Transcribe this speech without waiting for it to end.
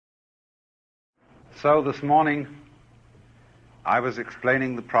So this morning I was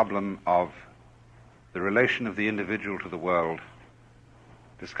explaining the problem of the relation of the individual to the world,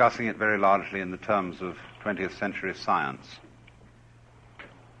 discussing it very largely in the terms of 20th century science,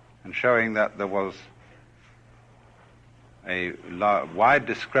 and showing that there was a wide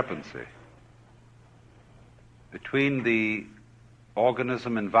discrepancy between the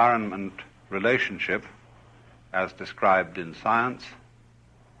organism-environment relationship as described in science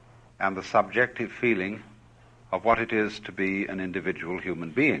and the subjective feeling of what it is to be an individual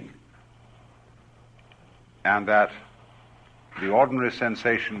human being. And that the ordinary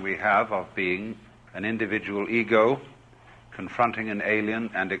sensation we have of being an individual ego confronting an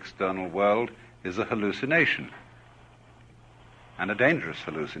alien and external world is a hallucination, and a dangerous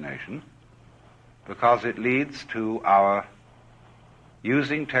hallucination, because it leads to our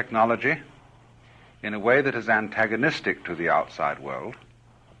using technology in a way that is antagonistic to the outside world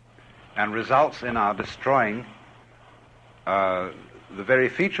and results in our destroying the very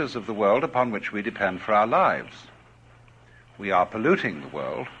features of the world upon which we depend for our lives. We are polluting the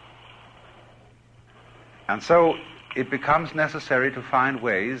world, and so it becomes necessary to find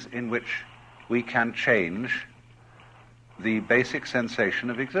ways in which we can change the basic sensation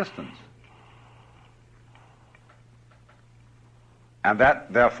of existence. And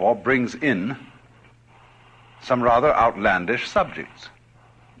that, therefore, brings in some rather outlandish subjects.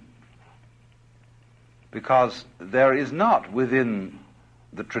 Because there is not within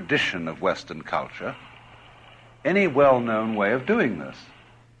the tradition of Western culture any well-known way of doing this.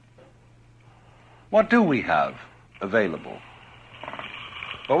 What do we have available?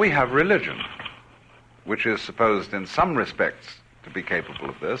 Well, we have religion, which is supposed in some respects to be capable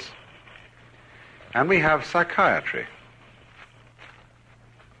of this, and we have psychiatry.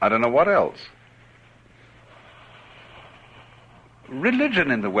 I don't know what else. Religion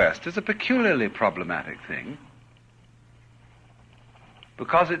in the West is a peculiarly problematic thing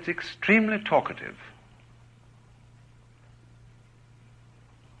because it's extremely talkative.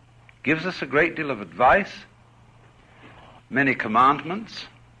 Gives us a great deal of advice, many commandments,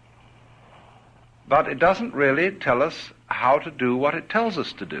 but it doesn't really tell us how to do what it tells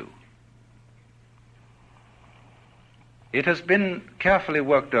us to do. It has been carefully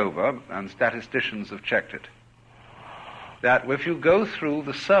worked over, and statisticians have checked it, that if you go through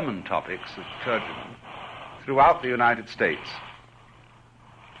the sermon topics of clergymen throughout the United States,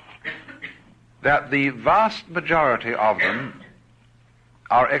 that the vast majority of them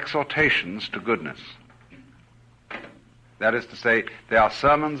are exhortations to goodness. That is to say, they are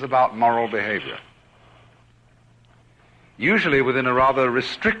sermons about moral behavior, usually within a rather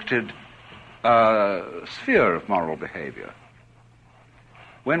restricted sphere of moral behavior.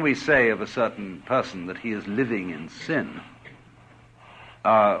 When we say of a certain person that he is living in sin,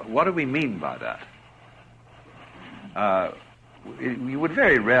 what do we mean by that? You would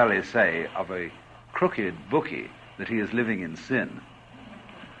very rarely say of a crooked bookie that he is living in sin.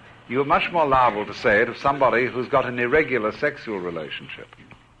 You are much more liable to say it of somebody who's got an irregular sexual relationship.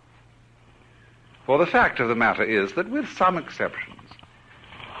 For the fact of the matter is that, with some exceptions,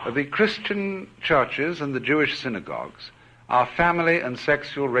 the Christian churches and the Jewish synagogues are family and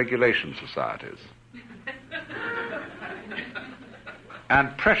sexual regulation societies,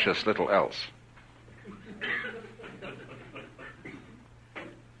 and precious little else.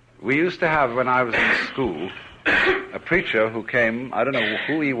 We used to have, when I was in school, a preacher who came, I don't know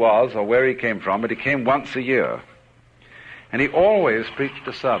who he was or where he came from, but he came once a year. And he always preached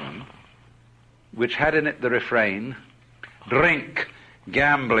a sermon which had in it the refrain, drink,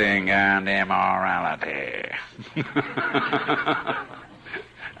 gambling, and immorality.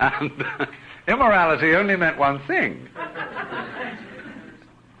 And immorality only meant one thing.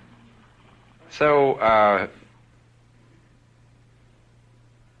 So,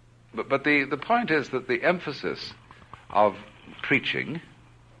 but the point is that the emphasis of preaching,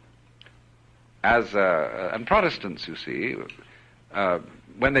 and Protestants, you see,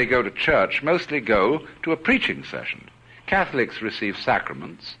 when they go to church, mostly go to a preaching session. Catholics receive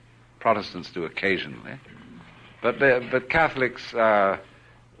sacraments, Protestants do occasionally, but Catholics,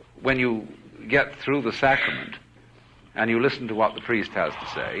 when you get through the sacrament and you listen to what the priest has to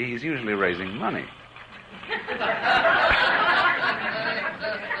say, he's usually raising money.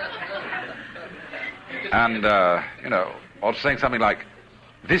 And, or saying something like,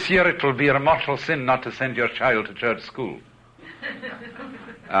 this year it will be a mortal sin not to send your child to church school.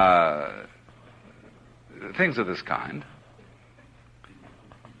 Things of this kind.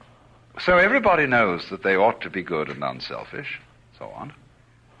 So everybody knows that they ought to be good and unselfish, so on.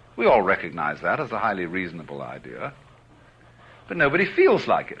 We all recognize that as a highly reasonable idea, but nobody feels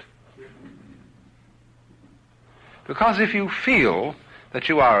like it. Because if you feel that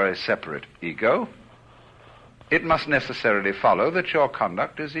you are a separate ego, it must necessarily follow that your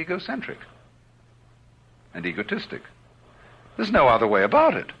conduct is egocentric and egotistic. There's no other way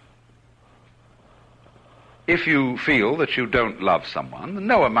about it. If you feel that you don't love someone,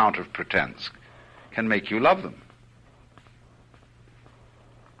 no amount of pretense can make you love them.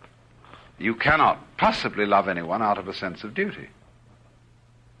 You cannot possibly love anyone out of a sense of duty.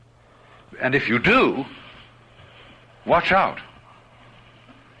 And if you do, watch out.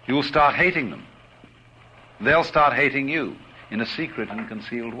 You'll start hating them. They'll start hating you in a secret and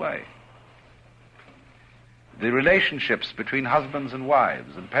concealed way. The relationships between husbands and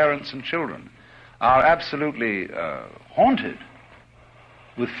wives and parents and children are absolutely haunted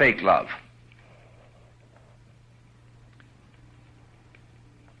with fake love.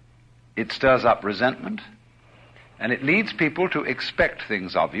 It stirs up resentment, and it leads people to expect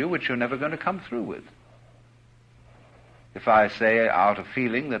things of you which you're never going to come through with. If I say out of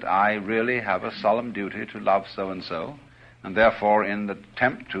feeling that I really have a solemn duty to love so-and-so, and therefore in the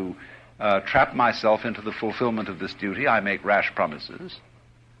attempt to trap myself into the fulfillment of this duty, I make rash promises,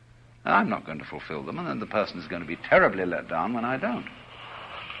 and I'm not going to fulfill them, and then the person is going to be terribly let down when I don't.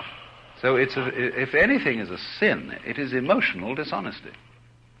 So if anything is a sin, it is emotional dishonesty,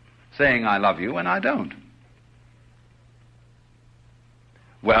 saying I love you when I don't.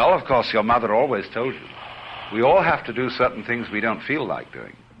 Well, of course, your mother always told you, we all have to do certain things we don't feel like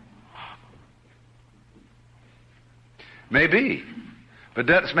doing. Maybe, but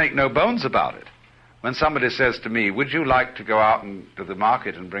let's make no bones about it. When somebody says to me, would you like to go out to the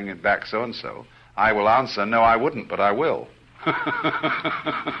market and bring it back so-and-so, I will answer, no, I wouldn't, but I will.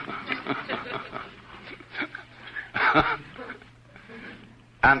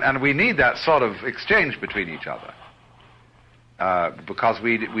 And we need that sort of exchange between each other. Because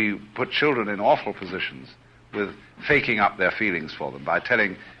we put children in awful positions with faking up their feelings for them by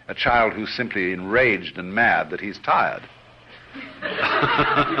telling a child who's simply enraged and mad that he's tired.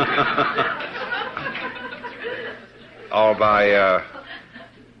 Or by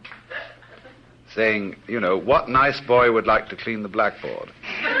saying, what nice boy would like to clean the blackboard?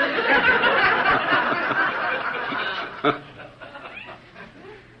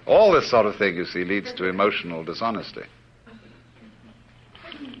 All this sort of thing, you see, leads to emotional dishonesty.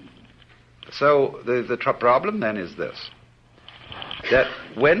 So the problem then is this, that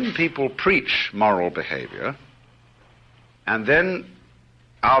when people preach moral behavior, and then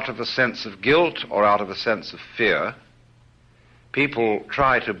out of a sense of guilt or out of a sense of fear, people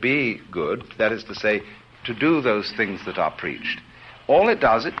try to be good, that is to say, to do those things that are preached, all it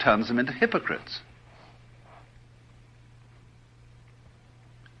does, it turns them into hypocrites.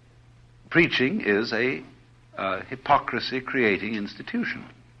 Preaching is a hypocrisy-creating institution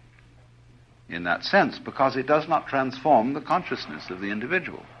in that sense, because it does not transform the consciousness of the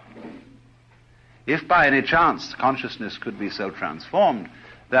individual. If by any chance consciousness could be so transformed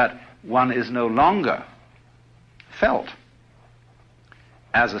that one is no longer felt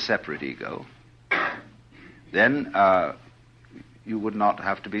as a separate ego, then you would not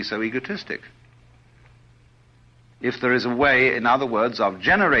have to be so egotistic. If there is a way, in other words, of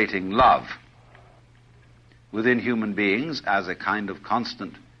generating love within human beings as a kind of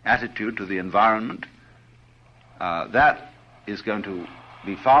constant attitude to the environment, that is going to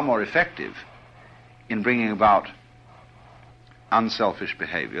be far more effective in bringing about unselfish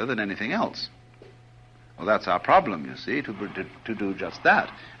behavior than anything else. Well, that's our problem, you see, to do just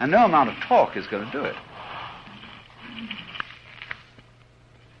that. And no amount of talk is going to do it.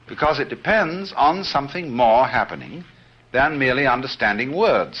 Because it depends on something more happening than merely understanding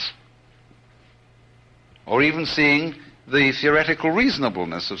words, or even seeing the theoretical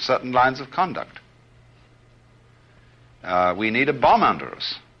reasonableness of certain lines of conduct. We need a bomb under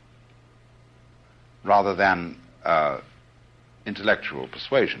us, rather than intellectual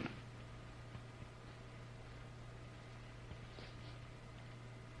persuasion.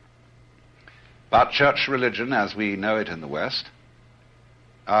 But church religion, as we know it in the West,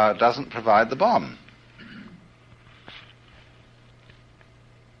 doesn't provide the bomb.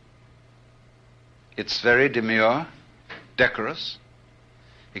 It's very demure, decorous,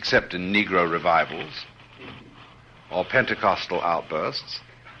 except in Negro revivals or Pentecostal outbursts,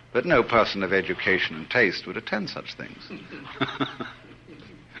 but no person of education and taste would attend such things.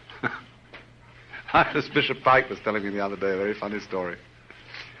 Bishop Pike was telling me the other day a very funny story,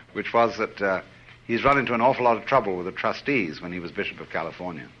 which was that he's run into an awful lot of trouble with the trustees when he was Bishop of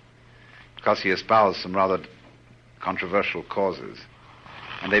California, because he espoused some rather controversial causes.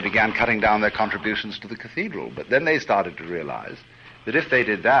 And they began cutting down their contributions to the cathedral. But then they started to realize that if they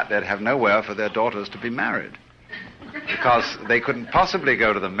did that, they'd have nowhere for their daughters to be married. because they couldn't possibly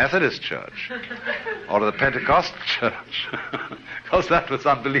go to the Methodist church or to the Pentecostal church, because that was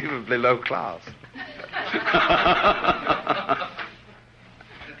unbelievably low class.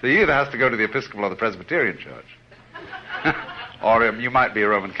 So he either has to go to the Episcopal or the Presbyterian church. Or you might be a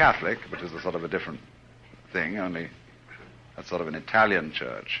Roman Catholic, which is a sort of a different thing, only that's sort of an Italian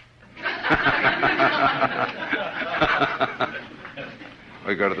church.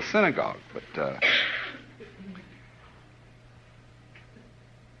 We go to the synagogue, but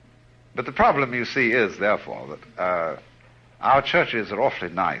the problem, you see, is, therefore, that our churches are awfully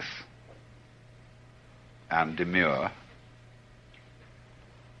nice and demure,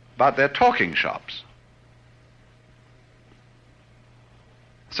 but they're talking shops.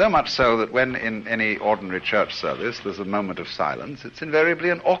 So much so that when in any ordinary church service there's a moment of silence, it's invariably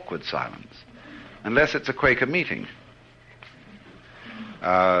an awkward silence, unless it's a Quaker meeting.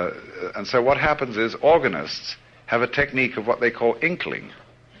 And so what happens is organists have a technique of what they call inkling.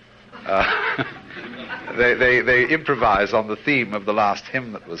 They improvise on the theme of the last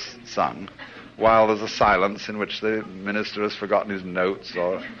hymn that was sung, while there's a silence in which the minister has forgotten his notes,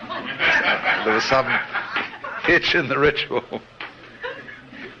 or there was some hitch in the ritual.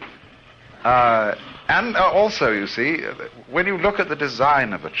 And also, you see, when you look at the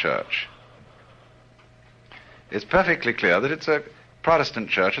design of a church, it's perfectly clear that it's a Protestant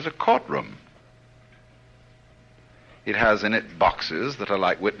church is a courtroom. It has in it boxes that are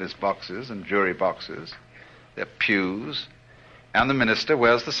like witness boxes and jury boxes. They're pews, and the minister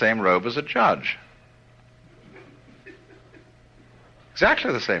wears the same robe as a judge.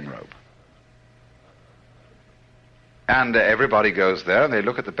 Exactly the same robe. And everybody goes there, and they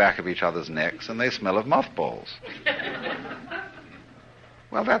look at the back of each other's necks, and they smell of mothballs.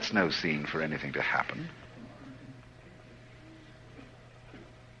 Well, that's no scene for anything to happen.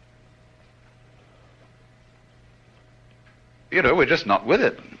 You know, we're just not with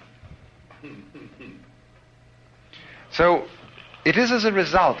it. So, it is as a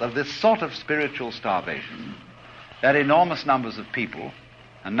result of this sort of spiritual starvation that enormous numbers of people,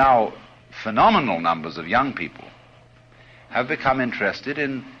 and now phenomenal numbers of young people, have become interested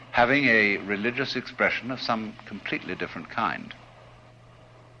in having a religious expression of some completely different kind.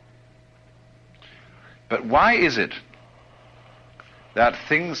 But why is it that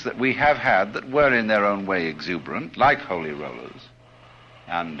things that we have had that were in their own way exuberant, like holy rollers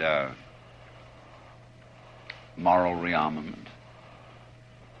and moral rearmament,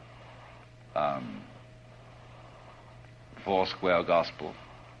 four-square gospel,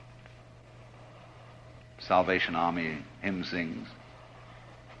 Salvation Army, hymn sings,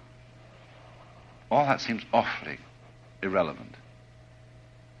 all that seems awfully irrelevant,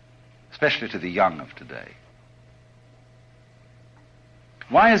 especially to the young of today.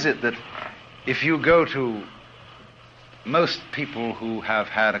 Why is it that if you go to most people who have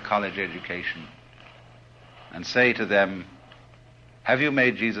had a college education and say to them, have you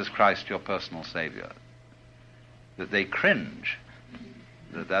made Jesus Christ your personal Savior, that they cringe?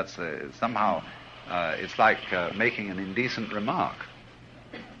 That's somehow, it's like making an indecent remark.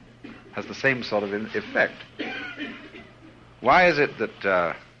 Has the same sort of effect. Why is it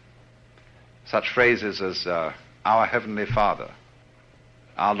that such phrases as our Heavenly Father,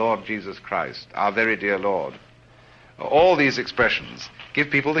 our Lord Jesus Christ, our very dear Lord, all these expressions give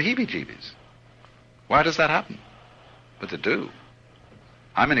people the heebie-jeebies? Why does that happen? But they do.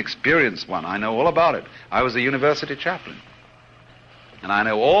 I'm an experienced one. I know all about it. I was a university chaplain. And I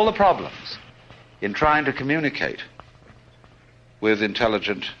know all the problems in trying to communicate with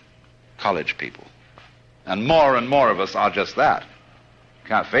intelligent college people. And more of us are just that. You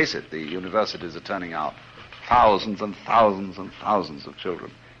can't face it. The universities are turning out thousands and thousands and thousands of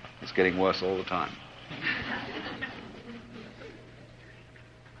children. It's getting worse all the time.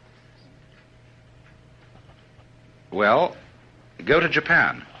 Well, go to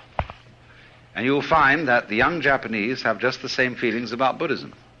Japan, and you'll find that the young Japanese have just the same feelings about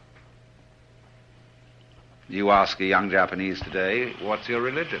Buddhism. You ask a young Japanese today, what's your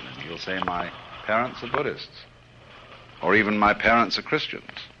religion? And he'll say, my parents are Buddhists. Or even, my parents are Christians.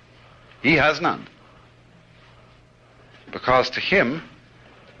 He has none. Because to him,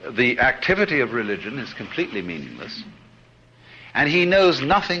 the activity of religion is completely meaningless, and he knows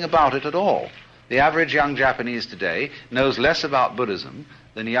nothing about it at all. The average young Japanese today knows less about Buddhism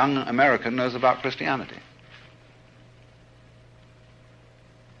than a young American knows about Christianity.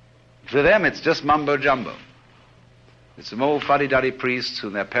 For them, it's just mumbo-jumbo. It's some old fuddy-duddy priests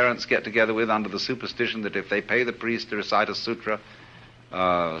whom their parents get together with under the superstition that if they pay the priest to recite a sutra,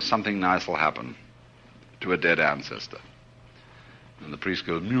 something nice will happen to a dead ancestor. And the priest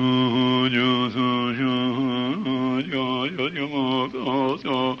goes,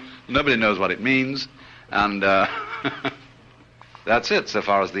 Nobody knows what it means, and that's it so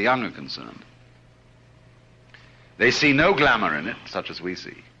far as the young are concerned. They see no glamour in it, such as we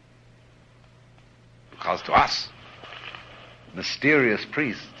see. Because to us, mysterious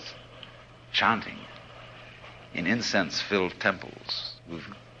priests chanting in incense-filled temples with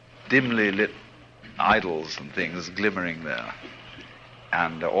dimly lit idols and things glimmering there,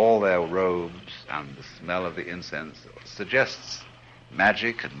 and all their robes and the smell of the incense suggests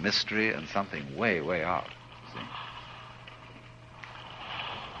magic and mystery and something way, way out. See?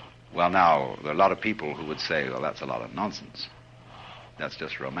 Well, now, there are a lot of people who would say, well, that's a lot of nonsense. That's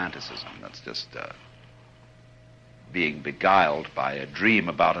just romanticism. That's just being beguiled by a dream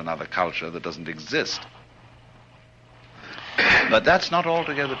about another culture that doesn't exist. But that's not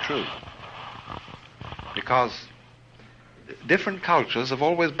altogether true, because different cultures have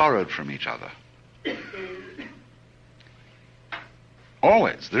always borrowed from each other.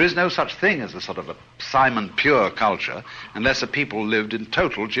 Always. There is no such thing as a sort of a Simon pure culture unless a people lived in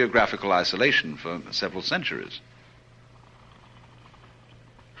total geographical isolation for several centuries.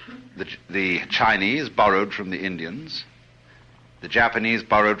 The Chinese borrowed from the Indians. The Japanese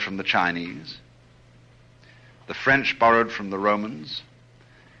borrowed from the Chinese. The French borrowed from the Romans.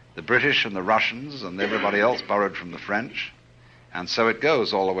 The British and the Russians and everybody else borrowed from the French. And so it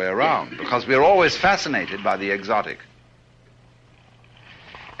goes all the way around, because we're always fascinated by the exotic.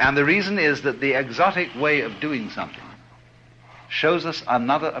 And the reason is that the exotic way of doing something shows us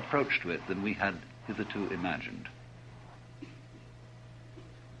another approach to it than we had hitherto imagined.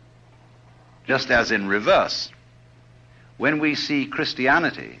 Just as in reverse, when we see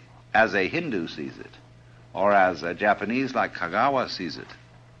Christianity as a Hindu sees it, or as a Japanese like Kagawa sees it,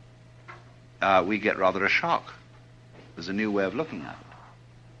 we get rather a shock. There's a new way of looking at it.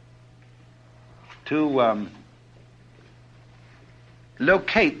 To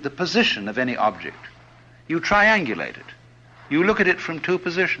locate the position of any object, you triangulate it. You look at it from two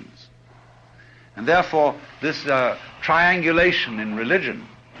positions. And therefore, this triangulation in religion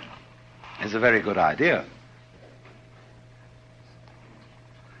is a very good idea.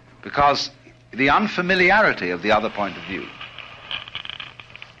 Because the unfamiliarity of the other point of view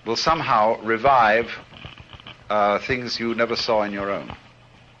will somehow revive things you never saw in your own.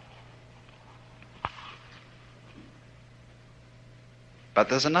 But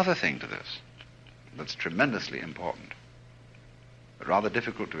there's another thing to this that's tremendously important, but rather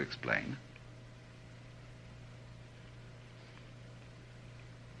difficult to explain.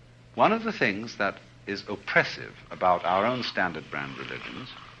 One of the things that is oppressive about our own standard brand religions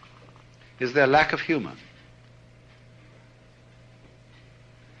is their lack of humor.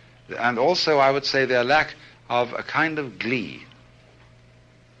 And also, I would say, their lack of a kind of glee.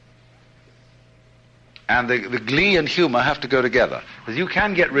 And the glee and humor have to go together. Because you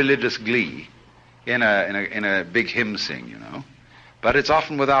can get religious glee in a big hymn sing, you know, but it's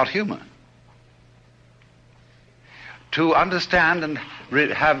often without humor. To understand and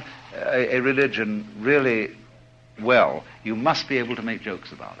have a religion really well, you must be able to make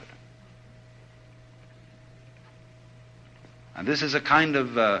jokes about it. And this is a kind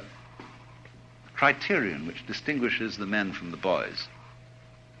of criterion which distinguishes the men from the boys.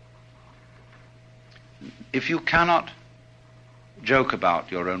 If you cannot joke about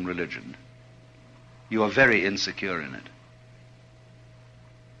your own religion, you are very insecure in it.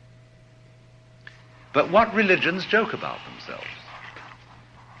 But what religions joke about themselves?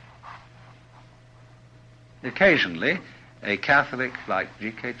 Occasionally, a Catholic like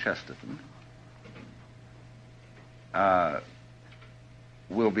G.K. Chesterton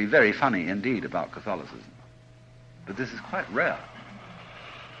will be very funny indeed about Catholicism. But this is quite rare.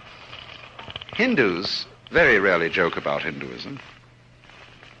 Hindus very rarely joke about Hinduism.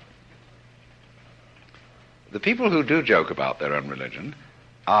 The people who do joke about their own religion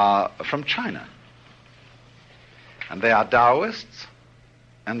are from China. And they are Taoists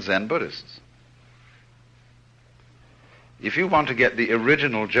and Zen Buddhists. If you want to get the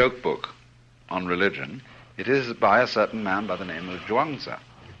original joke book on religion, it is by a certain man by the name of Zhuangzi,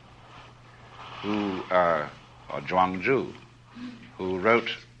 or Zhuangzhu, who wrote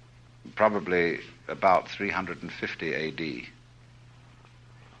probably about 350 A.D.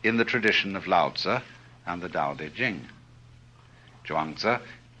 in the tradition of Lao Tzu and the Tao Te Ching. Zhuangzi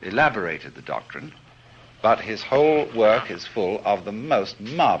elaborated the doctrine, but his whole work is full of the most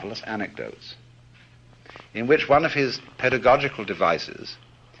marvelous anecdotes, in which one of his pedagogical devices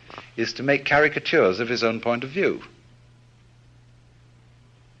is to make caricatures of his own point of view.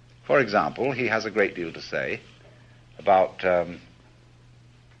 For example, he has a great deal to say about the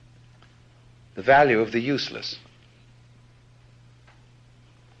value of the useless.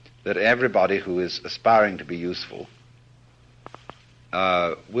 that everybody who is aspiring to be useful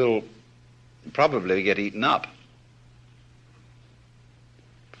will probably get eaten up.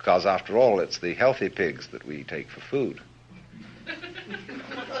 Because after all, it's the healthy pigs that we take for food.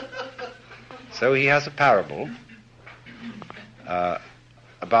 So he has a parable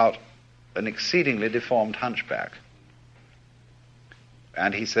about an exceedingly deformed hunchback.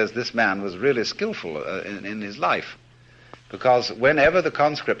 And he says this man was really skillful in his life, because whenever the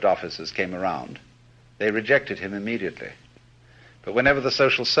conscript officers came around, they rejected him immediately. But whenever the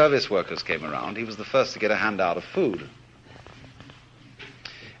social service workers came around, he was the first to get a handout of food.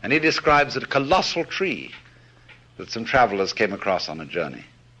 And he describes a colossal tree that some travelers came across on a journey.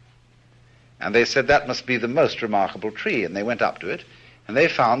 And they said that must be the most remarkable tree. And they went up to it, and they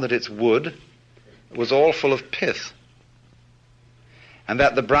found that its wood was all full of pith, and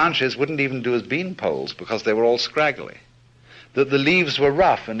that the branches wouldn't even do as bean poles because they were all scraggly, that the leaves were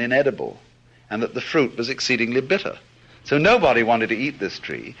rough and inedible, and that the fruit was exceedingly bitter. So nobody wanted to eat this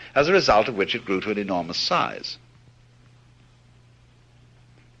tree, as a result of which it grew to an enormous size.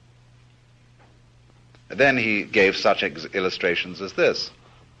 Then he gave such illustrations as this.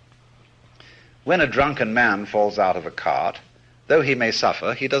 When a drunken man falls out of a cart, though he may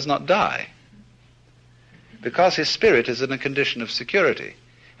suffer, he does not die, because his spirit is in a condition of security,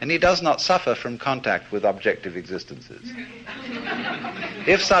 and he does not suffer from contact with objective existences.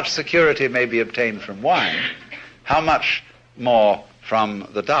 If such security may be obtained from wine, how much more from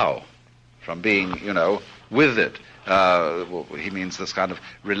the Tao, from being, with it? He means this kind of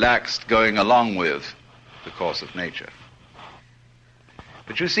relaxed going along with the course of nature.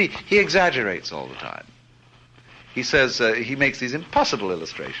 But you see, he exaggerates all the time. He says, he makes these impossible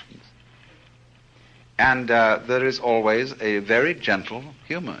illustrations. And there is always a very gentle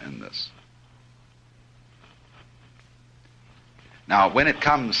humor in this. Now, when it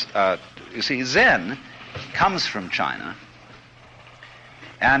comes, you see, Zen comes from China,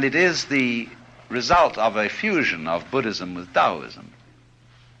 and it is the result of a fusion of Buddhism with Taoism.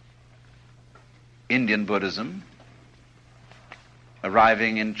 Indian Buddhism,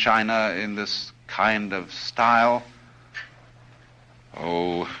 arriving in China in this kind of style,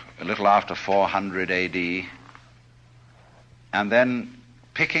 a little after 400 AD, and then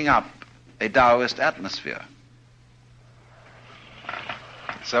picking up a Taoist atmosphere.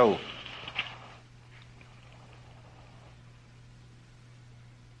 So,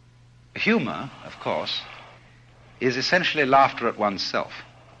 humor, of course, is essentially laughter at oneself.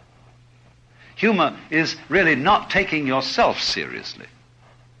 Humor is really not taking yourself seriously.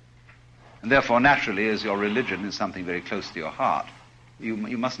 And therefore, naturally, as your religion is something very close to your heart, you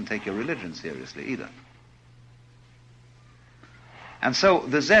mustn't take your religion seriously either. And so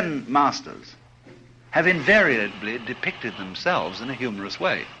the Zen masters have invariably depicted themselves in a humorous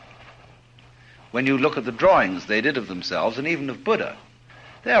way. When you look at the drawings they did of themselves, and even of Buddha,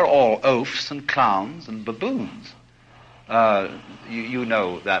 they're all oafs and clowns and baboons. You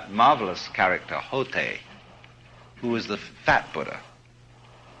know that marvelous character, Hote, who is the fat Buddha.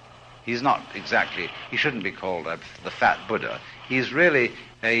 He's not exactly, he shouldn't be called the fat Buddha. He's really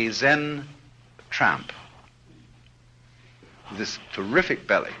a Zen tramp with this terrific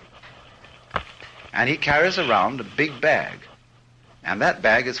belly. And he carries around a big bag, and that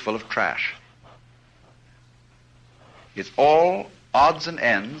bag is full of trash. It's all odds and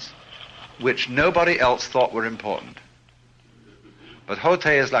ends which nobody else thought were important. But Hote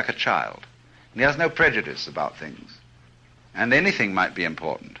is like a child, and he has no prejudice about things, and anything might be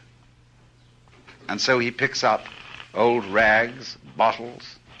important. And so he picks up old rags,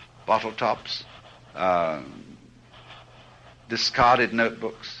 bottles, bottle tops, discarded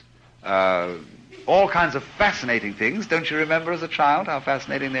notebooks, all kinds of fascinating things. Don't you remember as a child how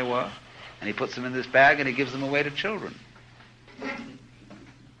fascinating they were? And he puts them in this bag and he gives them away to children.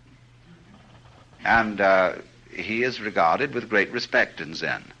 And he is regarded with great respect in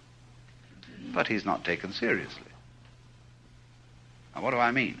Zen. But he's not taken seriously. Now, what do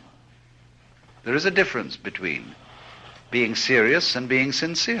I mean? There is a difference between being serious and being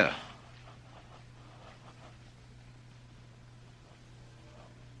sincere.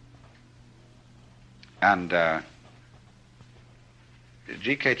 And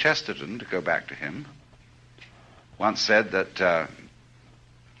G.K. Chesterton, to go back to him, once said that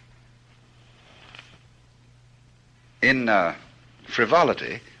in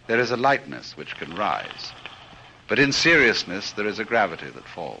frivolity there is a lightness which can rise, but in seriousness there is a gravity that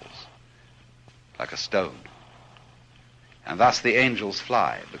falls, like a stone. And thus the angels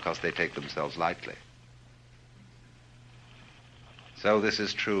fly, because they take themselves lightly. So this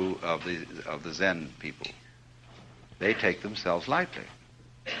is true of the Zen people. They take themselves lightly.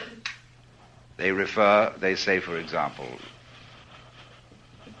 They say, for example,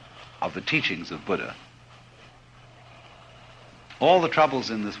 of the teachings of Buddha, all the troubles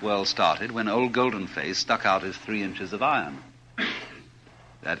in this world started when old Golden Face stuck out his 3 inches of iron.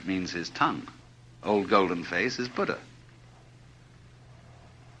 That means his tongue. Old Golden Face is Buddha.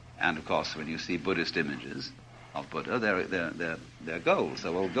 And of course, when you see Buddhist images of Buddha, they're gold,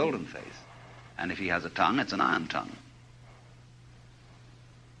 so old Golden Face. And if he has a tongue, it's an iron tongue.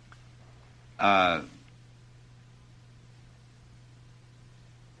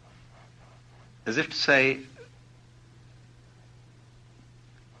 As if to say,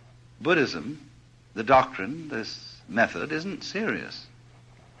 Buddhism, the doctrine, this method, isn't serious.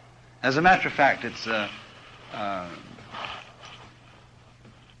 As a matter of fact, it's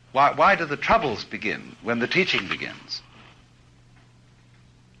why do the troubles begin when the teaching begins?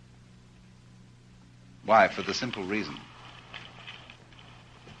 Why? For the simple reason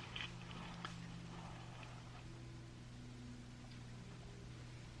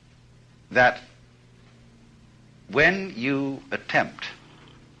that when you attempt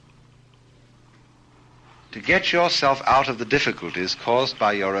to get yourself out of the difficulties caused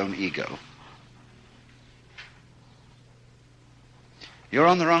by your own ego, you're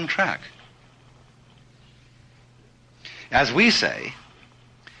on the wrong track. As we say,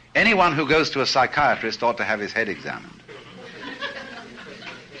 anyone who goes to a psychiatrist ought to have his head examined.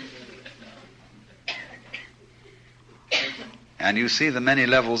 And you see the many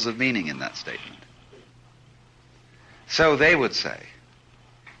levels of meaning in that statement. So they would say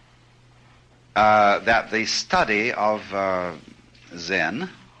that the study of Zen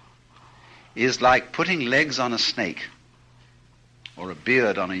is like putting legs on a snake or a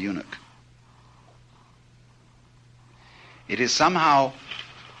beard on a eunuch. It is somehow,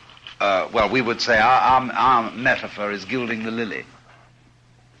 we would say our metaphor is gilding the lily.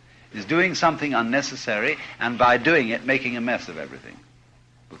 Is doing something unnecessary, and by doing it, making a mess of everything.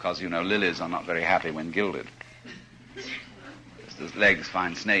 Because, lilies are not very happy when gilded. Just as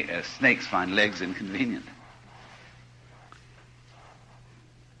snakes find legs inconvenient.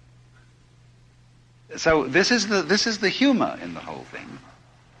 So this is the humor in the whole thing.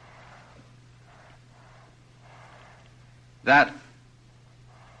 That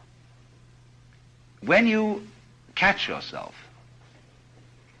when you catch yourself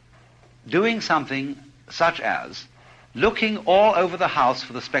doing something such as looking all over the house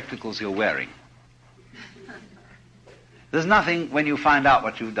for the spectacles you're wearing, there's nothing when you find out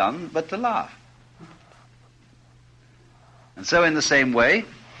what you've done but to laugh. And so in the same way,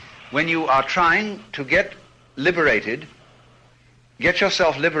 when you are trying to get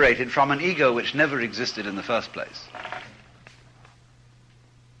yourself liberated from an ego which never existed in the first place,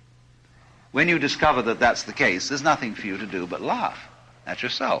 when you discover that that's the case, there's nothing for you to do but laugh at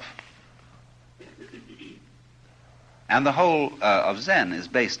yourself. And the whole of Zen is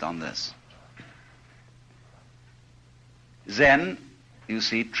based on this. Zen, you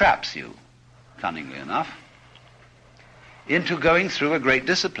see, traps you, cunningly enough, into going through a great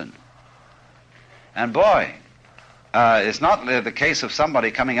discipline. And boy, it's not the case of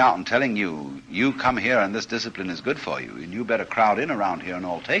somebody coming out and telling you, you come here and this discipline is good for you, and you better crowd in around here and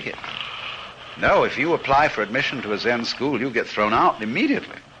all take it. No, if you apply for admission to a Zen school, you get thrown out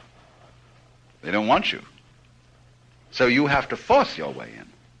immediately. They don't want you. So you have to force your way in.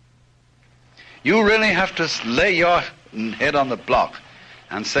 You really have to lay your head on the block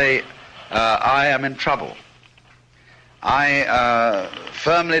and say, I am in trouble. I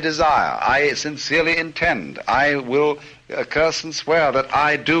firmly desire, I sincerely intend, I will curse and swear that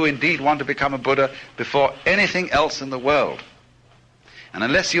I do indeed want to become a Buddha before anything else in the world. And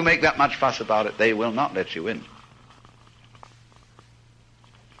unless you make that much fuss about it, they will not let you in.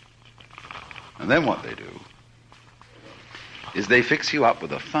 And then what they do is they fix you up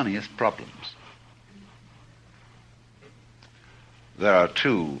with the funniest problems. There are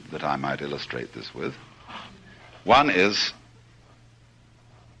two that I might illustrate this with. One is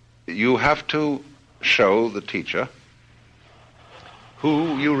you have to show the teacher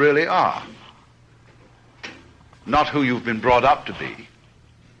who you really are. Not who you've been brought up to be,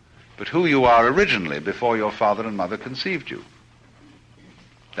 but who you are originally before your father and mother conceived you.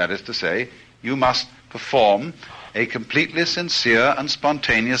 That is to say, you must perform a completely sincere and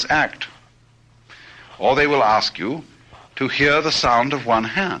spontaneous act, or they will ask you to hear the sound of one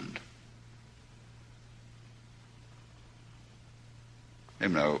hand. You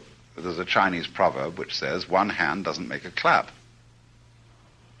know, there's a Chinese proverb which says, one hand doesn't make a clap.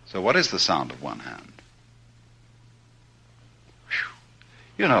 So what is the sound of one hand? Whew.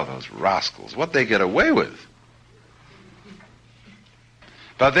 You know those rascals, what they get away with.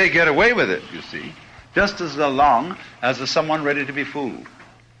 But they get away with it, you see, just as long as there's someone ready to be fooled.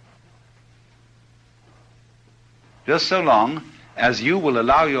 Just so long as you will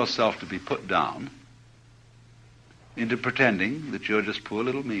allow yourself to be put down into pretending that you're just poor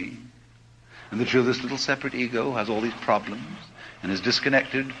little me, and that you're this little separate ego who has all these problems, and is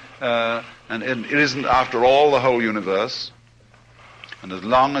disconnected, and it isn't, after all, the whole universe. And as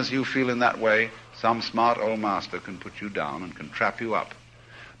long as you feel in that way, some smart old master can put you down and can trap you up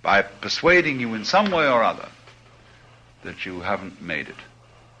by persuading you in some way or other that you haven't made it.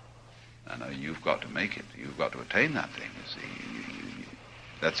 And you've got to make it. You've got to attain that thing, you see.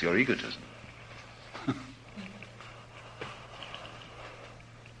 That's your egotism.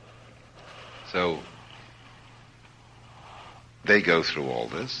 So they go through all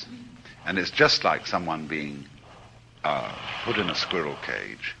this, and it's just like someone being put in a squirrel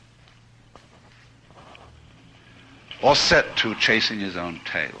cage, or set to chasing his own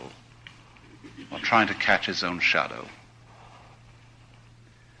tail, or trying to catch his own shadow,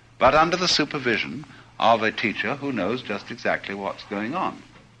 but under the supervision of a teacher who knows just exactly what's going on.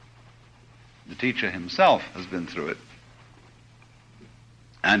 The teacher himself has been through it,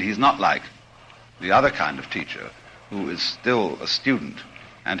 and he's not like the other kind of teacher who is still a student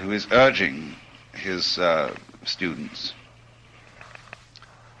and who is urging his students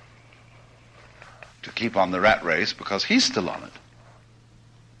to keep on the rat race because he's still on it.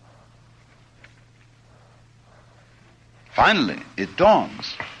 Finally, it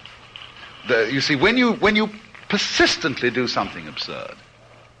dawns. You see, when you persistently do something absurd,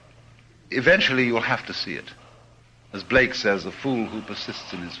 eventually you'll have to see it. As Blake says, the fool who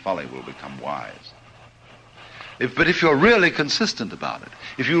persists in his folly will become wise. But if you're really consistent about it,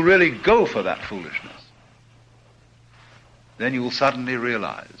 if you really go for that foolishness, then you will suddenly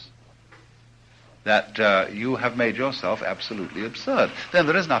realize that you have made yourself absolutely absurd. Then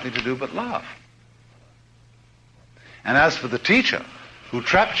there is nothing to do but laugh. And as for the teacher who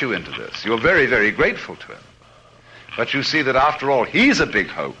trapped you into this, you're very, very grateful to him. But you see that after all, he's a big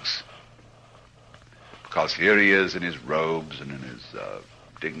hoax. Because here he is in his robes and in his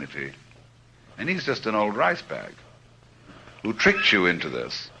dignity. And he's just an old rice bag who tricked you into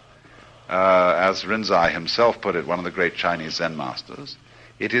this. As Rinzai himself put it, one of the great Chinese Zen masters,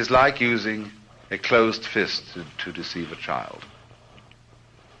 it is like using a closed fist to deceive a child.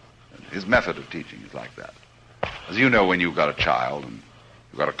 His method of teaching is like that. As you know, when you've got a child and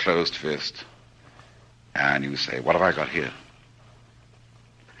you've got a closed fist, and you say, "What have I got here?"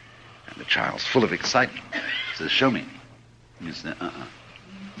 And the child's full of excitement. He says, "Show me." And you say,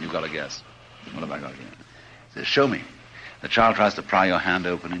 You've got to guess. What have I got here? He says, "Show me." The child tries to pry your hand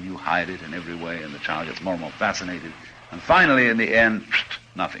open, and you hide it in every way, and the child gets more and more fascinated. And finally, in the end,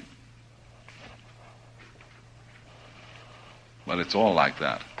 nothing. Well, it's all like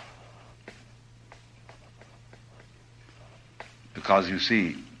that. Because you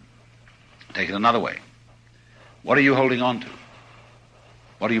see, take it another way. What are you holding on to?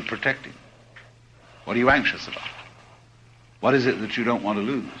 What are you protecting? What are you anxious about? What is it that you don't want to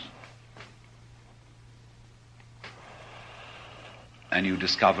lose? And you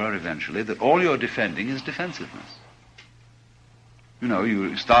discover eventually that all you're defending is defensiveness. You know,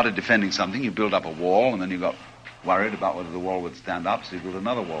 you started defending something, you built up a wall, and then you got worried about whether the wall would stand up, so you built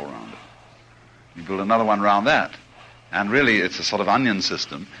another wall around it. You build another one around that. And really, it's a sort of onion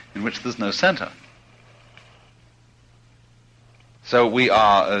system in which there's no center. So we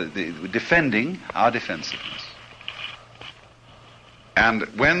are defending our defensiveness. And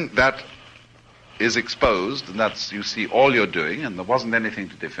when that is exposed, and that's, you see, all you're doing, and there wasn't anything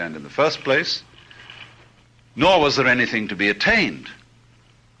to defend in the first place, nor was there anything to be attained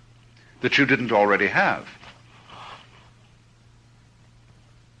that you didn't already have.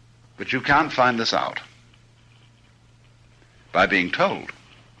 But you can't find this out by being told,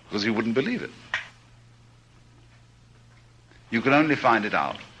 because you wouldn't believe it. You can only find it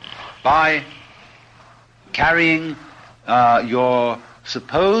out by carrying your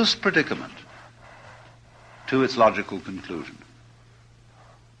supposed predicament to its logical conclusion.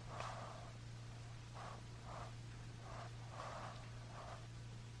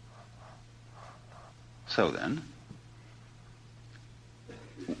 So then,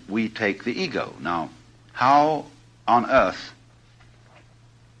 we take the ego. Now, how on earth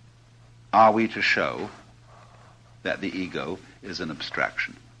are we to show that the ego is an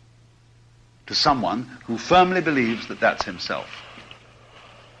abstraction to someone who firmly believes that that's himself?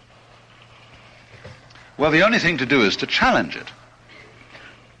 Well, the only thing to do is to challenge it.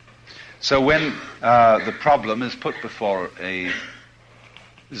 So when the problem is put before a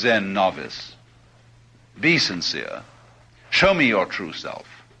Zen novice, be sincere, Show me your true self.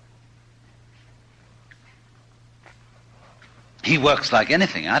 He works like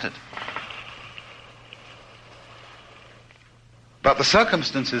anything at it. But the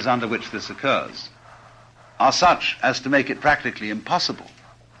circumstances under which this occurs are such as to make it practically impossible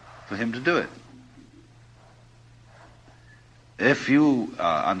for him to do it. If you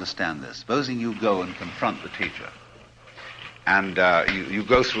understand this, supposing you go and confront the teacher, and you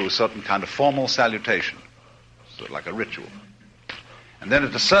go through a certain kind of formal salutation, sort of like a ritual, and then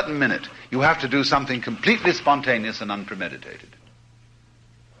at a certain minute you have to do something completely spontaneous and unpremeditated.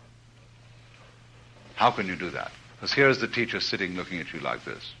 How can you do that? Because here is the teacher sitting looking at you like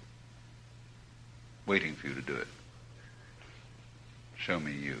this, waiting for you to do it. Show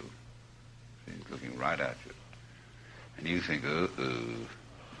me you. He's looking right at you. And you think,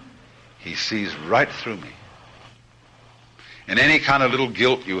 he sees right through me. In any kind of little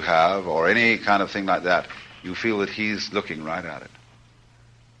guilt you have, or any kind of thing like that, you feel that he's looking right at it.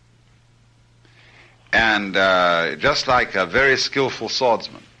 And just like a very skillful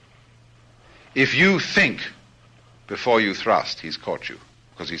swordsman, if you think before you thrust, he's caught you,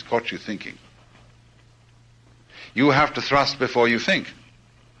 because he's caught you thinking. You have to thrust before you think.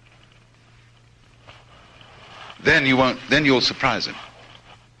 Then you'll surprise him.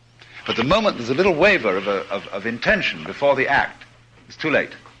 But the moment there's a little waver of intention before the act, it's too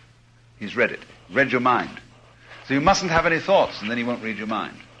late. He's read it, read your mind. So you mustn't have any thoughts, and then he won't read your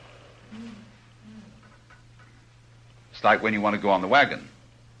mind. It's like when you want to go on the wagon.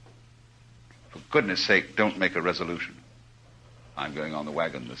 For goodness sake, don't make a resolution. I'm going on the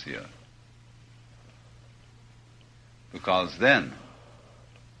wagon this year. Because then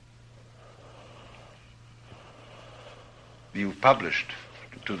you've published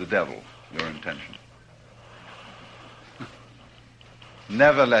to the devil your intention.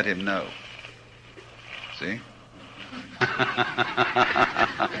 Never let him know. See?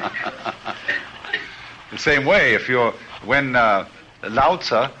 The same way, when Lao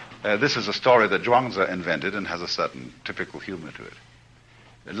Tzu, this is a story that Zhuangzi invented and has a certain typical humor to it.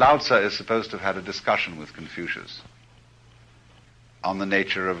 Lao Tzu is supposed to have had a discussion with Confucius on the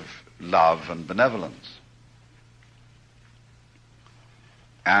nature of love and benevolence.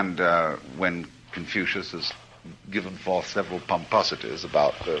 And when Confucius has given forth several pomposities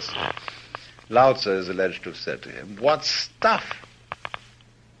about this, Lao Tzu is alleged to have said to him, "What stuff!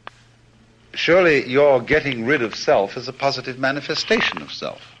 Surely your getting rid of self is a positive manifestation of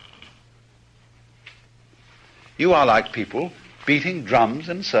self. You are like people beating drums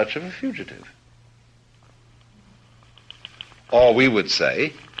in search of a fugitive." Or we would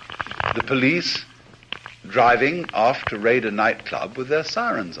say, the police driving off to raid a nightclub with their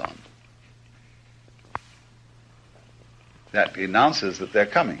sirens on. That announces that they're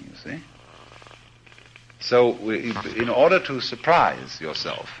coming, you see. So in order to surprise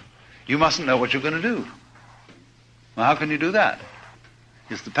yourself, you mustn't know what you're going to do. Well, how can you do that?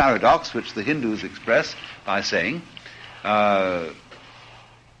 It's the paradox which the Hindus express by saying,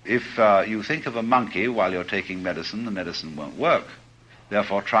 if you think of a monkey while you're taking medicine, the medicine won't work.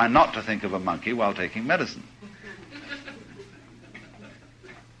 Therefore, try not to think of a monkey while taking medicine.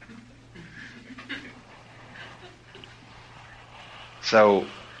 So,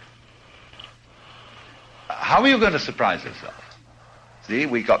 how are you going to surprise yourself? See,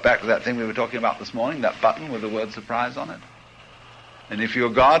 we got back to that thing we were talking about this morning, that button with the word surprise on it. And if you're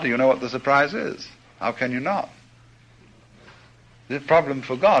God, you know what the surprise is. How can you not? It's a problem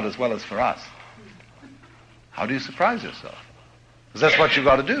for God as well as for us. How do you surprise yourself? Because that's what you've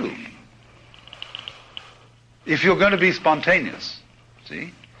got to do. If you're going to be spontaneous,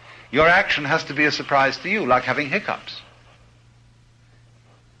 see, your action has to be a surprise to you, like having hiccups.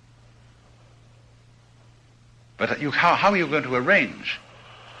 But how are you going to arrange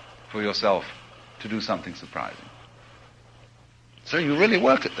for yourself to do something surprising? So you really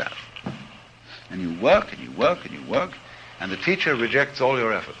work at that. And you work, and you work, and you work, and the teacher rejects all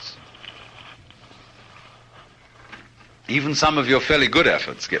your efforts. Even some of your fairly good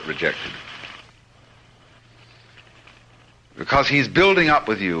efforts get rejected. Because he's building up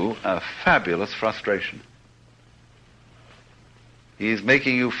with you a fabulous frustration. He's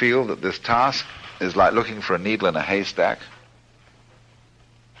making you feel that this task is like looking for a needle in a haystack,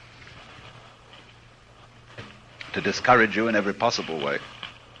 to discourage you in every possible way.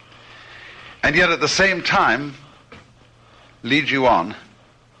 And yet at the same time, lead you on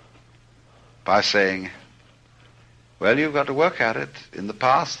by saying, well, you've got to work at it. In the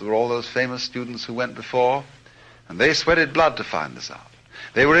past, there were all those famous students who went before, and they sweated blood to find this out.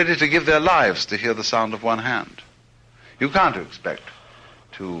 They were ready to give their lives to hear the sound of one hand. You can't expect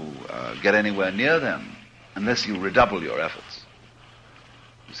to get anywhere near them unless you redouble your efforts.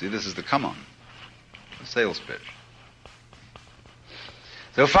 You see, this is the come-on, the sales pitch.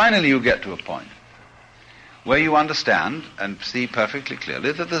 So finally you get to a point where you understand and see perfectly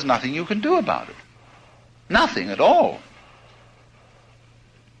clearly that there's nothing you can do about it. Nothing at all.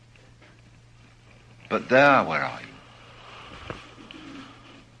 But there, where are you?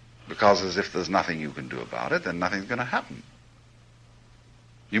 Because as if there's nothing you can do about it, then nothing's going to happen.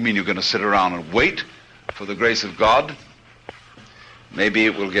 You mean you're going to sit around and wait for the grace of God? Maybe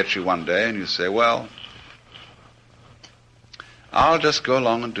it will get you one day and you say, well, I'll just go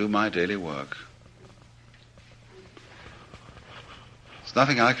along and do my daily work. There's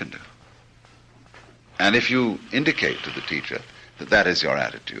nothing I can do. And if you indicate to the teacher that that is your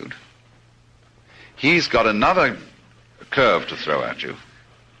attitude, he's got another curve to throw at you,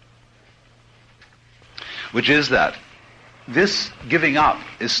 which is that this giving up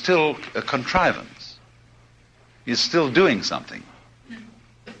is still a contrivance. He's still doing something.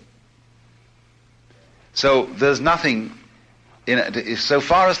 So there's nothing, so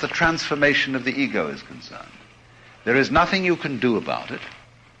far as the transformation of the ego is concerned, there is nothing you can do about it.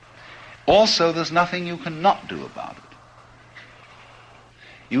 Also, there's nothing you cannot do about it.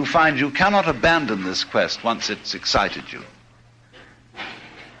 You find you cannot abandon this quest once it's excited you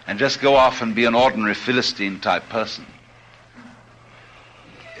and just go off and be an ordinary Philistine-type person.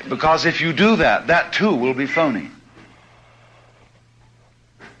 Because if you do that, that too will be phony.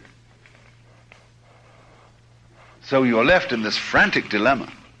 So you're left in this frantic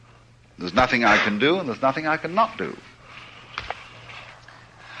dilemma. There's nothing I can do and there's nothing I cannot do.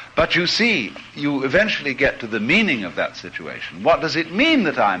 But you see, you eventually get to the meaning of that situation. What does it mean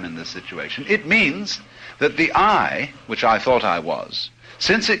that I'm in this situation? It means that the I, which I thought I was,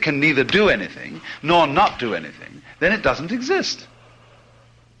 since it can neither do anything nor not do anything, then it doesn't exist.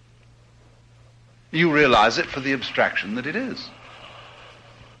 You realize it for the abstraction that it is.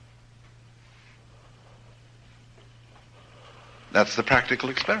 That's the practical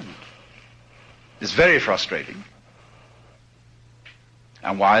experiment. It's very frustrating.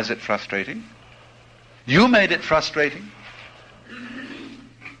 And why is it frustrating? You made it frustrating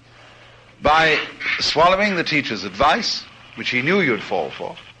by swallowing the teacher's advice, which he knew you'd fall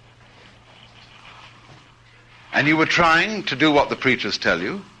for, and you were trying to do what the preachers tell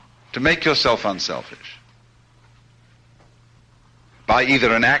you, to make yourself unselfish, by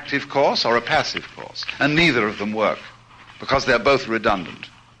either an active course or a passive course, and neither of them work, because they're both redundant.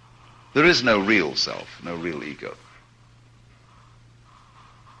 There is no real self, no real ego.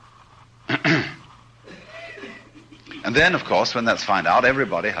 And then, of course, when that's found out,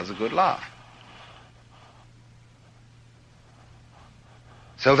 everybody has a good laugh.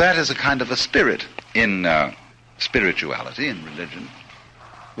 So that is a kind of a spirit in spirituality, in religion,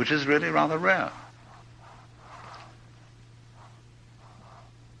 which is really rather rare.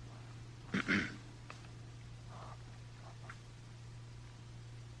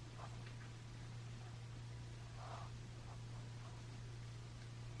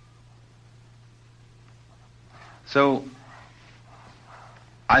 So,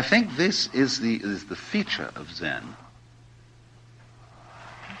 I think this is the feature of Zen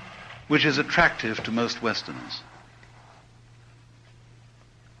which is attractive to most Westerners.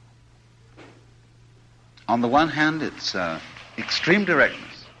 On the one hand, it's extreme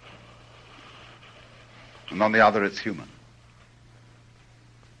directness, and on the other, it's human.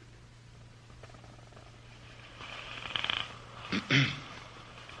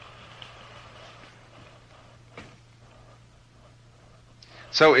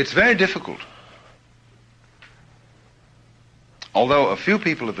 So it's very difficult, although a few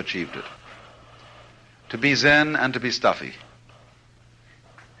people have achieved it, to be Zen and to be stuffy.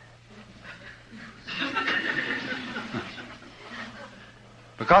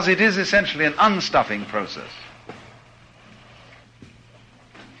 Because it is essentially an unstuffing process.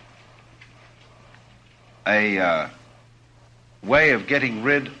 A way of getting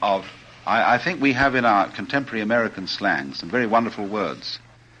rid of, I think we have in our contemporary American slang some very wonderful words,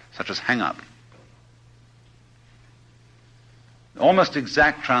 such as hang up. Almost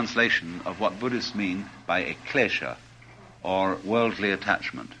exact translation of what Buddhists mean by a klesha, or worldly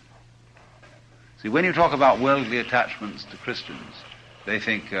attachment. See, when you talk about worldly attachments to Christians, they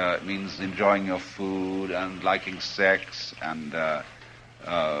think it means enjoying your food and liking sex and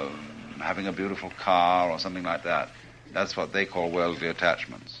having a beautiful car or something like that. That's what they call worldly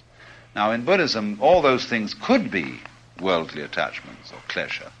attachments. Now, in Buddhism, all those things could be worldly attachments or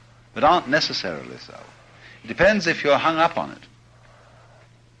klesha, but aren't necessarily so. It depends if you're hung up on it.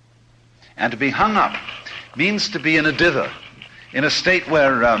 And to be hung up means to be in a dither, in a state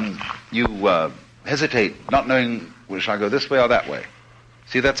where you hesitate, not knowing, well, shall I go this way or that way?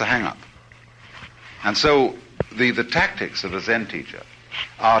 See, that's a hang-up. And so the tactics of a Zen teacher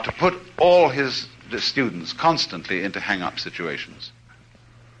are to put all his students constantly into hang-up situations,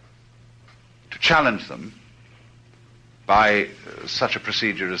 to challenge them by such a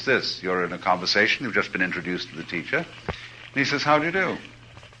procedure as this. You're in a conversation, you've just been introduced to the teacher, and he says, how do you do?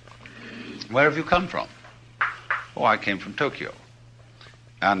 Where have you come from? Oh, I came from Tokyo.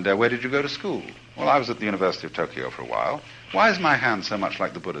 And where did you go to school? Well, I was at the University of Tokyo for a while. Why is my hand so much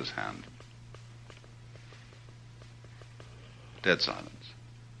like the Buddha's hand? Dead silence.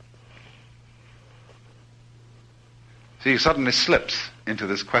 So he suddenly slips into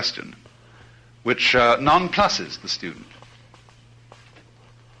this question, which nonplusses the student.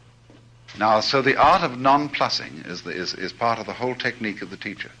 Now, so the art of nonplussing is part of the whole technique of the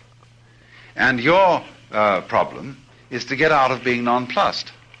teacher. And your problem is to get out of being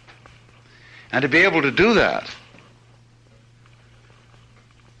nonplussed. And to be able to do that,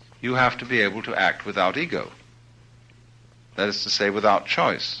 you have to be able to act without ego. That is to say, without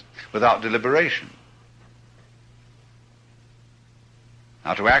choice, without deliberation.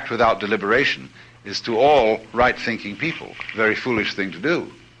 Now, to act without deliberation is to all right-thinking people a very foolish thing to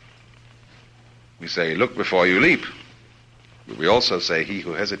do. We say, look before you leap. But we also say, he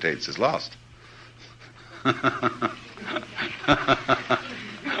who hesitates is lost.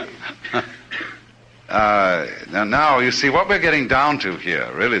 Now, you see, what we're getting down to here,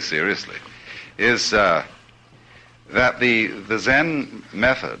 really seriously, is that the Zen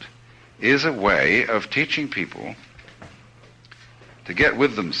method is a way of teaching people to get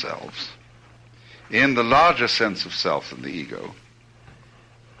with themselves in the larger sense of self than the ego,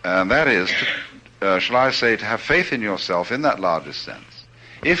 and that is, shall I say, to have faith in yourself in that larger sense.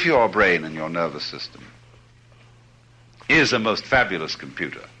 If your brain and your nervous system is a most fabulous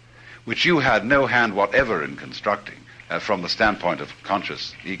computer, which you had no hand whatever in constructing from the standpoint of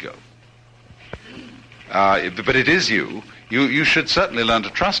conscious ego, but it is you should certainly learn to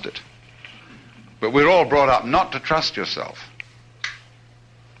trust it. But we're all brought up not to trust yourself.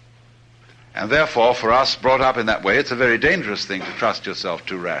 And therefore, for us, brought up in that way, it's a very dangerous thing to trust yourself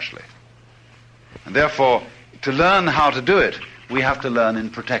too rashly. And therefore, to learn how to do it, we have to learn in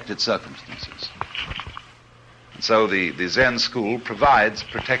protected circumstances. And so the Zen school provides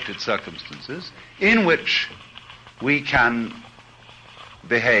protected circumstances in which we can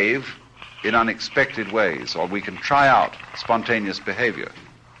behave in unexpected ways, or we can try out spontaneous behavior.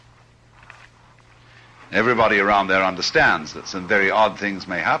 Everybody around there understands that some very odd things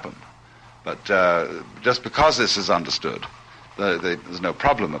may happen. But just because this is understood, there's no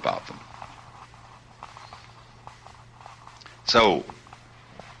problem about them. So,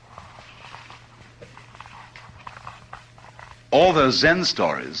 all those Zen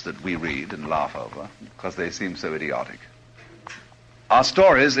stories that we read and laugh over, because they seem so idiotic, are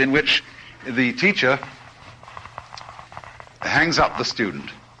stories in which the teacher hangs up the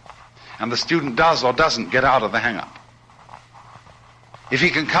student, and the student does or doesn't get out of the hang-up. If he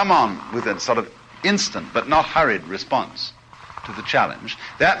can come on with a sort of instant but not hurried response to the challenge,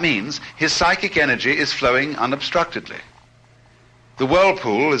 that means his psychic energy is flowing unobstructedly. The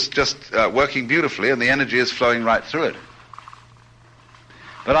whirlpool is just working beautifully and the energy is flowing right through it.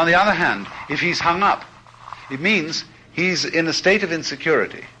 But on the other hand, if he's hung up, it means he's in a state of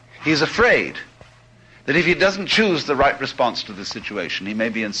insecurity. He's afraid that if he doesn't choose the right response to the situation, he may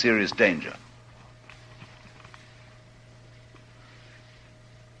be in serious danger.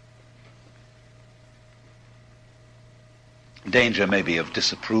 Danger may be of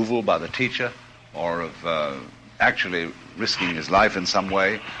disapproval by the teacher, or of actually risking his life in some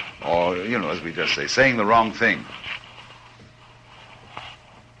way, or, as we just say, saying the wrong thing.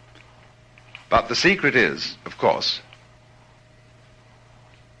 But the secret is, of course,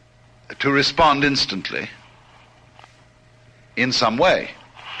 to respond instantly in some way.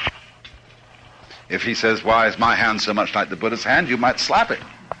 If he says, why is my hand so much like the Buddha's hand, you might slap it.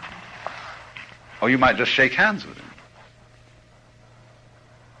 Or you might just shake hands with him.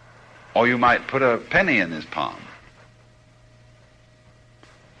 Or you might put a penny in his palm.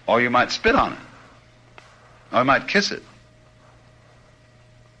 Or you might spit on it. Or you might kiss it.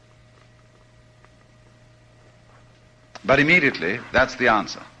 But immediately, that's the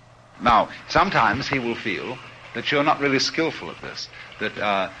answer. Now, sometimes he will feel that you're not really skillful at this,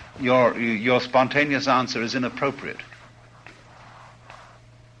 that your spontaneous answer is inappropriate.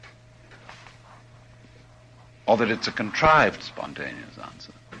 Or that it's a contrived spontaneous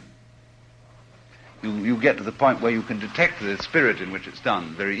answer. You get to the point where you can detect the spirit in which it's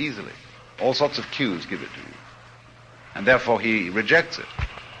done very easily. All sorts of cues give it to you. And therefore he rejects it.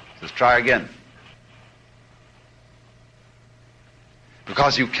 Says, try again.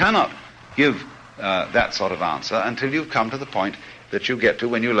 Because you cannot give that sort of answer until you've come to the point that you get to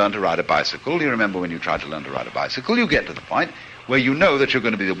when you learn to ride a bicycle. You remember when you tried to learn to ride a bicycle, you get to the point where you know that you're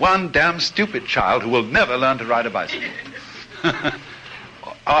going to be the one damn stupid child who will never learn to ride a bicycle.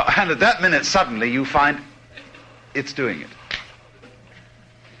 And at that minute, suddenly, you find it's doing it.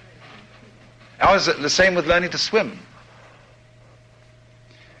 How is it the same with learning to swim?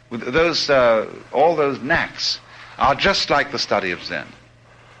 With those, all those knacks are just like the study of Zen.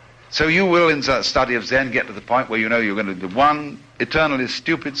 So you will, in the study of Zen, get to the point where you know you're going to be the one eternally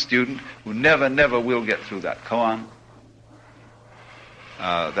stupid student who never, never will get through that koan.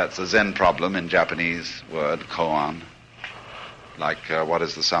 That's a Zen problem in Japanese word, koan. Like, what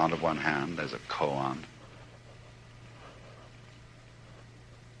is the sound of one hand? There's a koan.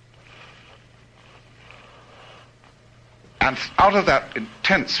 And out of that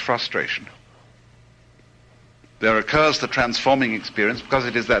intense frustration, there occurs the transforming experience, because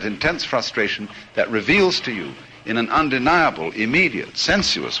it is that intense frustration that reveals to you in an undeniable, immediate,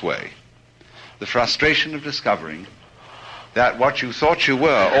 sensuous way the frustration of discovering that what you thought you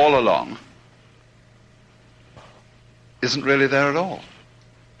were all along isn't really there at all.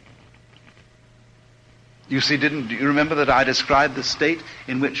 You see, didn't you remember that I described the state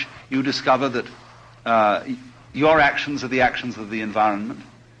in which you discover that your actions are the actions of the environment,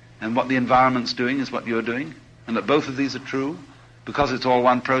 and what the environment's doing is what you're doing, and that both of these are true because it's all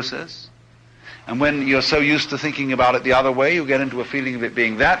one process? And when you're so used to thinking about it the other way, you get into a feeling of it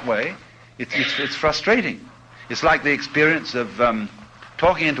being that way. It's frustrating. It's like the experience of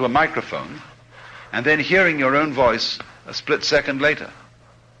talking into a microphone and then hearing your own voice a split second later.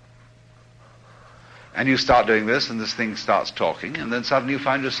 And you start doing this, and this thing starts talking, and then suddenly you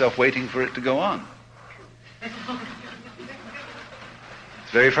find yourself waiting for it to go on.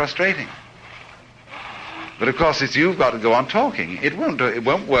 It's very frustrating. But of course, it's you've got to go on talking. It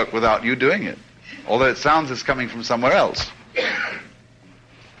won't work without you doing it, although it sounds it's coming from somewhere else.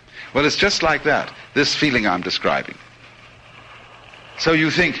 Well, it's just like that, this feeling I'm describing. So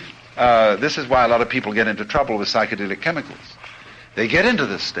you think, this is why a lot of people get into trouble with psychedelic chemicals. They get into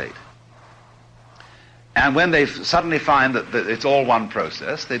this state, and when they suddenly find that it's all one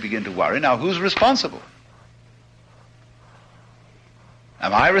process, they begin to worry. Now, who's responsible?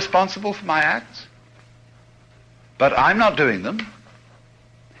 Am I responsible for my acts? But I'm not doing them.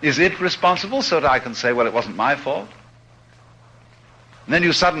 Is it responsible so that I can say, well, it wasn't my fault? And then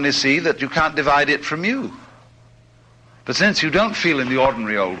you suddenly see that you can't divide it from you. But since you don't feel in the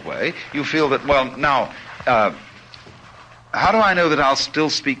ordinary old way, you feel that, well, now, how do I know that I'll still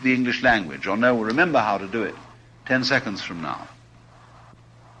speak the English language, or remember how to do it 10 seconds from now?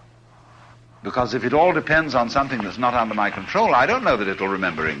 Because if it all depends on something that's not under my control, I don't know that it'll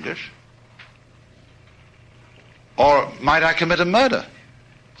remember English. Or might I commit a murder?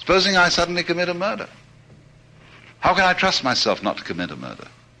 Supposing I suddenly commit a murder. How can I trust myself not to commit a murder?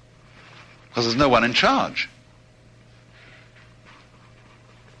 Because there's no one in charge.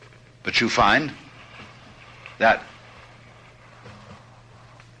 But you find that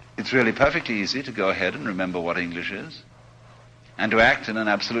it's really perfectly easy to go ahead and remember what English is and to act in an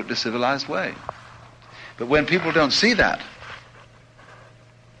absolutely civilized way. But when people don't see that,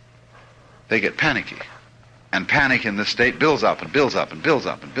 they get panicky. And panic in this state builds up and builds up and builds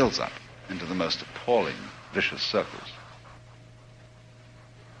up and builds up into the most appalling, vicious circles.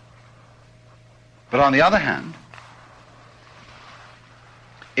 But on the other hand,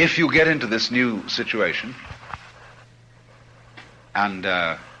 if you get into this new situation and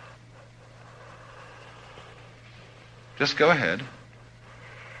just go ahead,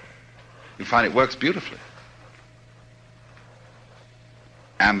 you find it works beautifully.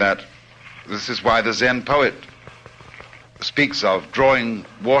 And that this is why the Zen poet speaks of drawing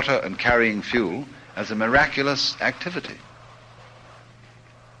water and carrying fuel as a miraculous activity.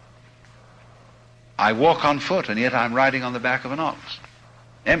 I walk on foot, and yet I'm riding on the back of an ox,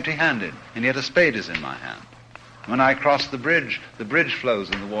 empty-handed, and yet a spade is in my hand. When I cross the bridge flows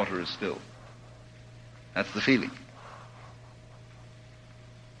and the water is still. That's the feeling.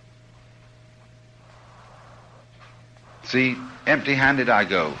 See, empty-handed I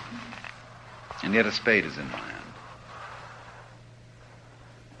go, and yet a spade is in my hand.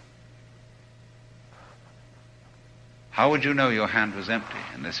 How would you know your hand was empty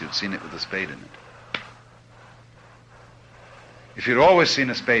unless you'd seen it with a spade in it? If you'd always seen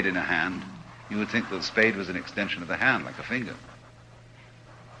a spade in a hand, you would think that the spade was an extension of the hand, like a finger.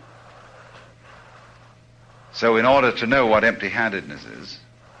 So in order to know what empty-handedness is,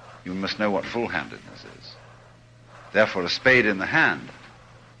 you must know what full-handedness is. Therefore, a spade in the hand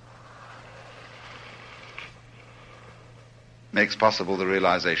makes possible the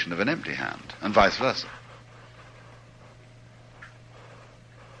realization of an empty hand, and vice versa.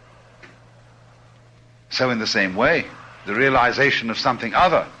 So in the same way, the realization of something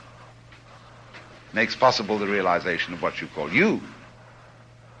other makes possible the realization of what you call you.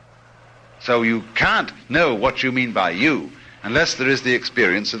 So you can't know what you mean by you unless there is the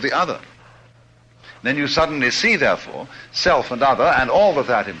experience of the other. Then you suddenly see, therefore, self and other, and all that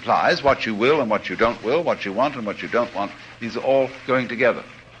that implies, what you will and what you don't will, what you want and what you don't want, these are all going together.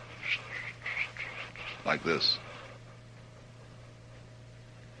 Like this.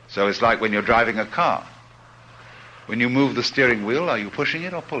 So it's like when you're driving a car. When you move the steering wheel, are you pushing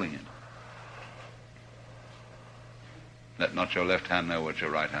it or pulling it? Let not your left hand know what your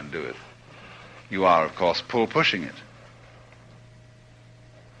right hand doeth. You are, of course, pushing it.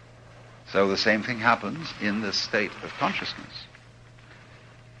 So the same thing happens in this state of consciousness.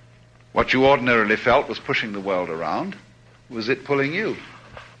 What you ordinarily felt was pushing the world around. Was it pulling you?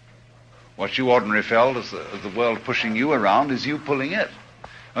 What you ordinarily felt as the world pushing you around is you pulling it.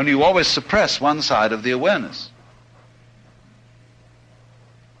 Only you always suppress one side of the awareness.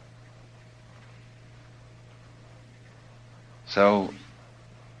 So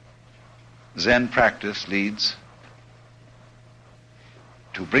Zen practice leads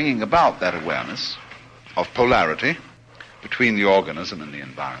to bringing about that awareness of polarity between the organism and the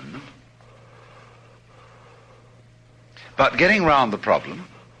environment, but getting round the problem,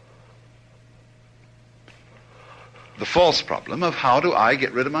 the false problem of how do I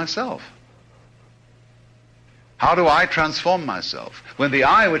get rid of myself? How do I transform myself when the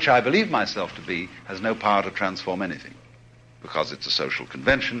I which I believe myself to be has no power to transform anything, because it's a social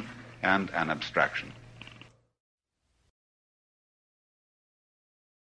convention and an abstraction?